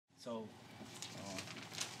So,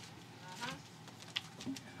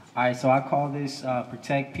 all right, so I call this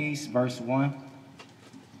Protect Peace, verse 1.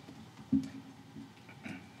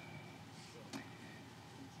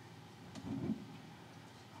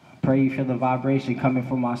 Pray you feel the vibration coming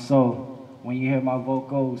from my soul. When you hear my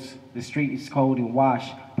vocals, the street is cold and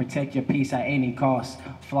washed. Protect your peace at any cost.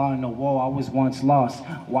 Flaw in the wall, I was once lost.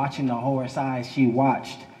 Watching the horse eyes she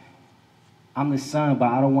watched. I'm the sun,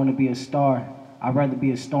 but I don't want to be a star. I'd rather be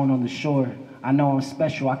a stone on the shore. I know I'm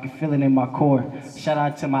special, I can feel it in my core. Shout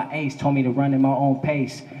out to my ace, told me to run in my own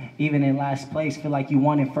pace. Even in last place, feel like you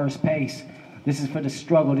won in first pace. This is for the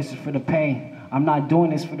struggle, this is for the pain. I'm not doing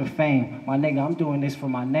this for the fame. My nigga, I'm doing this for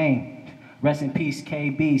my name. Rest in peace,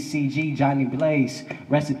 KB, CG, Johnny Blaze.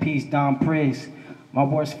 Rest in peace, Don Priz. My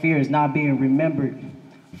worst fear is not being remembered.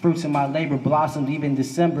 Fruits of my labor blossomed even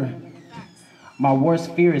December. My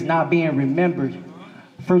worst fear is not being remembered.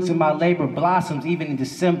 Fruits of my labor blossoms even in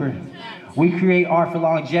December. We create art for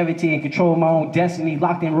longevity and control my own destiny.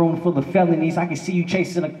 Locked in a room full of felonies. I can see you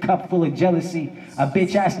chasing a cup full of jealousy. A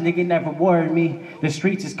bitch ass nigga never worried me. The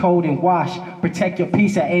streets is cold and washed. Protect your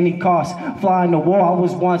peace at any cost. Flying the wall, I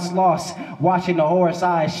was once lost. Watching the horse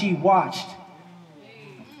eyes she watched.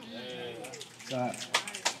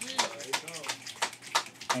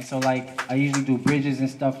 And so like I usually do bridges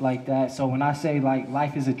and stuff like that. So when I say like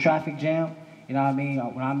life is a traffic jam, you know what I mean?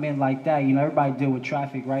 When I meant like that, you know, everybody deal with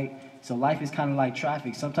traffic, right? So life is kind of like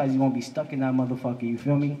traffic. Sometimes you're going to be stuck in that motherfucker, you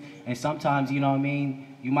feel me? And sometimes, you know what I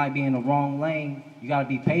mean, you might be in the wrong lane. You got to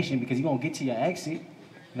be patient because you're going to get to your exit.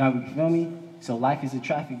 You know, you feel me? So life is a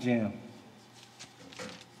traffic jam.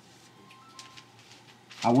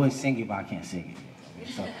 I would sing it, but I can't sing it.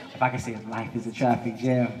 So if I can say life is a traffic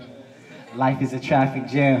jam. Life is a traffic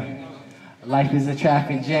jam. Life is a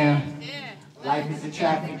traffic jam. Life is a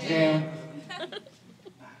traffic jam.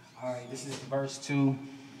 All right, this is verse 2.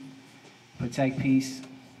 Protect peace.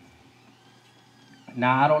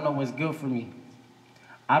 Now, I don't know what's good for me.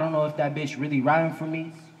 I don't know if that bitch really riding for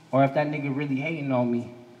me or if that nigga really hating on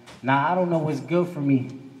me. Now, I don't know what's good for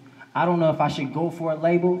me. I don't know if I should go for a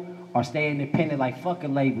label or stay independent like fuck a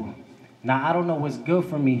label. Now, I don't know what's good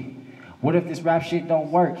for me. What if this rap shit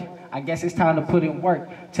don't work? I guess it's time to put in work.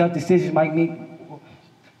 Tough decisions might make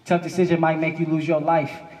you lose your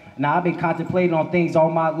life. Now, I've been contemplating on things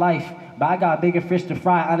all my life, but I got bigger fish to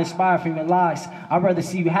fry, uninspired from your lies. I'd rather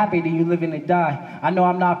see you happy than you living and die. I know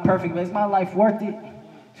I'm not perfect, but is my life worth it?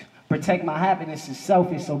 Protect my happiness is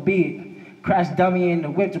selfish, so be it. Crash dummy in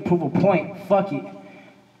the whip to prove a point, fuck it.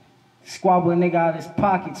 Squabble a nigga out of his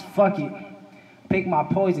pockets, fuck it. Pick my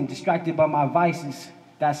poison, distracted by my vices,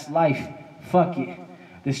 that's life, fuck it.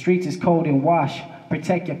 The streets is cold and washed.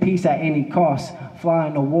 Protect your peace at any cost.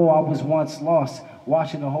 Flying the wall, I was once lost.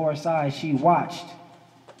 Watching the horse eyes she watched.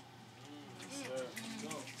 So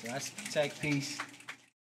that's Protect Peace.